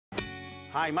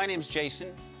Hi, my name's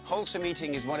Jason. Wholesome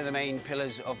eating is one of the main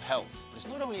pillars of health. But it's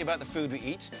not only about the food we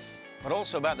eat, but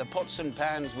also about the pots and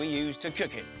pans we use to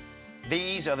cook it.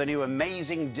 These are the new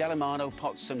amazing Delimano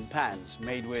pots and pans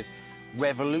made with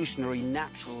revolutionary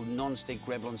natural non-stick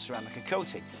Revlon ceramic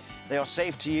coating. They are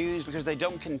safe to use because they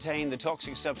don't contain the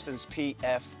toxic substance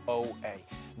PFOA.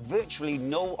 Virtually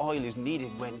no oil is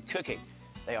needed when cooking.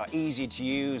 They are easy to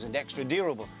use and extra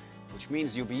durable, which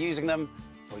means you'll be using them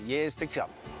for years to come.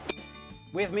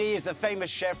 With me is the famous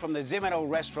chef from the Delimano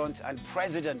restaurant and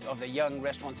president of the Young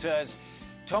Restaurateurs,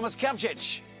 Tomaž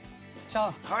Kavčič.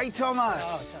 Ciao. Hi, Tomaž.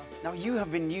 Ciao, ciao. Now, you have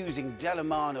been using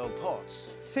Delimano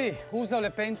pots. Sì, uso le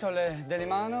pentole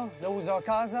Delimano, lo uso a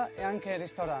casa e anche in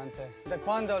ristorante. Da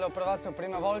quando l'ho provato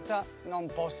prima volta non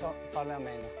posso farle a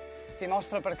meno. Ti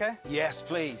mostro perché? Yes,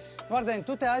 please. Guarda, in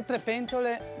tutte le altre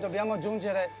pentole dobbiamo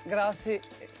aggiungere grassi,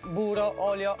 burro,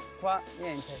 olio, qua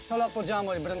niente. Solo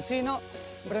appoggiamo il branzino.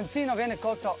 Il branzino viene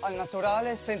cotto al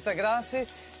naturale, senza grassi,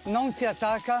 non si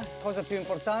attacca, cosa più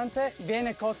importante,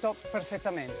 viene cotto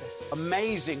perfettamente.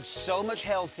 Amazing, so much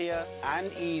healthier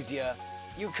and easier.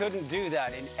 You couldn't do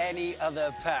that in any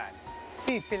other pan.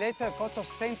 Sì, il filetto è cotto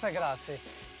senza grassi,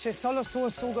 c'è solo il suo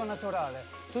sugo naturale.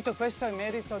 Tutto questo è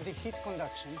merito di heat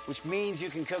conduction. Which means you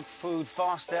can cook food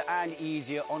faster and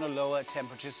easier on a lower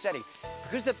temperature setting.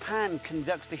 Because the pan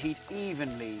conducts the heat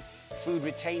evenly, food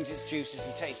retains its juices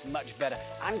and tastes much better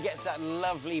and gets that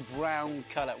lovely brown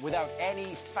colour without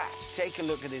any fat. Take a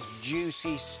look at this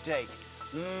juicy steak.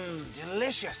 Mmm,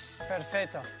 delicious.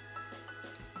 Perfetto.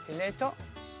 Filetto.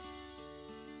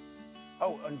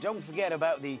 Oh, and don't forget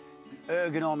about the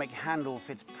ergonomic handle,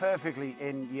 fits perfectly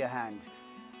in your hand.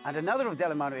 And another of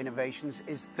Delimano innovations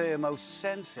is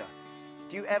thermosensor.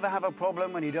 Do you ever have a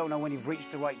problem when you don't know when you've reached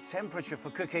the right temperature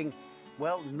for cooking?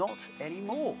 Well, not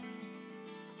anymore.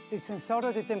 Il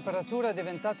sensore di temperatura è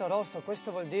diventato rosso,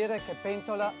 questo vuol dire che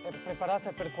pentola è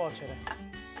preparata per cuocere.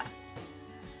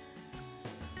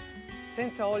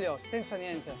 Senza olio, senza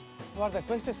niente. Guarda,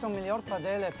 queste sono miglior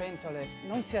padelle e pentole,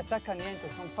 non si attacca a niente,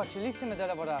 sono facilissime da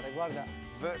lavorare, guarda.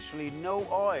 Virtually no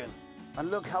oil. And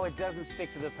look how it doesn't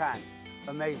stick to the pan.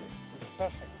 Amazing. It's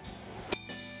perfect.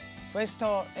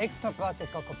 Questo extra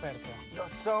pratico coperto. You're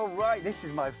so right. This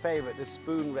is my favorite, the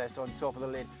spoon rest on top of the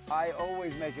lid. I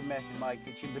always make a mess in my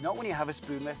kitchen, but not when you have a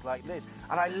spoon rest like this.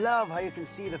 And I love how you can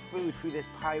see the food through this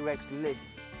Pyrex lid.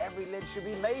 Every lid should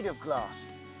be made of glass.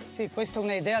 Sì, questa è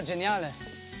un'idea geniale.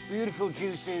 Beautiful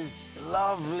juices,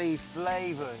 lovely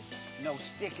flavors. No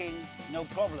sticking, no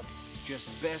problem. Just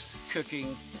best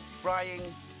cooking, frying,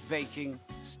 baking,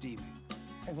 steaming.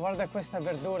 E guarda questa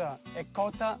verdura, è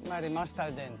cotta ma è rimasta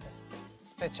al dente.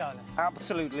 Speciale.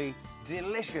 Absolutely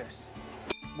delicious.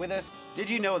 With us, did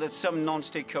you know that some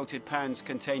non-stick coated pans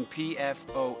contain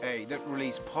PFOA that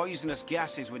release poisonous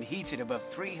gases when heated above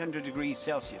 300 degrees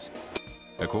Celsius?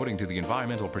 According to the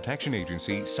Environmental Protection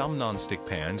Agency, some non-stick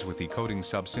pans with the coating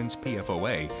substance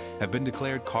PFOA have been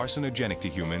declared carcinogenic to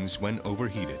humans when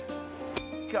overheated.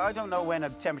 I don't know when a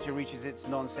temperature reaches its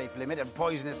non-safe limit and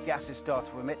poisonous gases start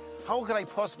to emit. How could I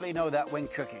possibly know that when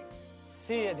cooking?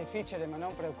 Sì, è difficile, ma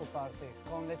non preoccuparti.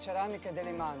 Con le ceramiche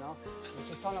Delimano non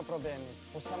ci sono problemi,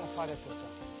 possiamo fare tutto.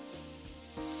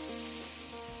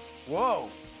 Whoa!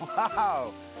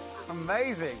 Wow!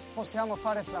 Amazing! Possiamo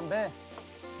fare flambé,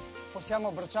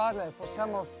 possiamo bruciarle,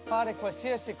 possiamo fare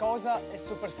qualsiasi cosa e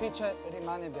superficie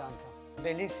rimane bianca.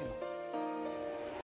 Bellissimo.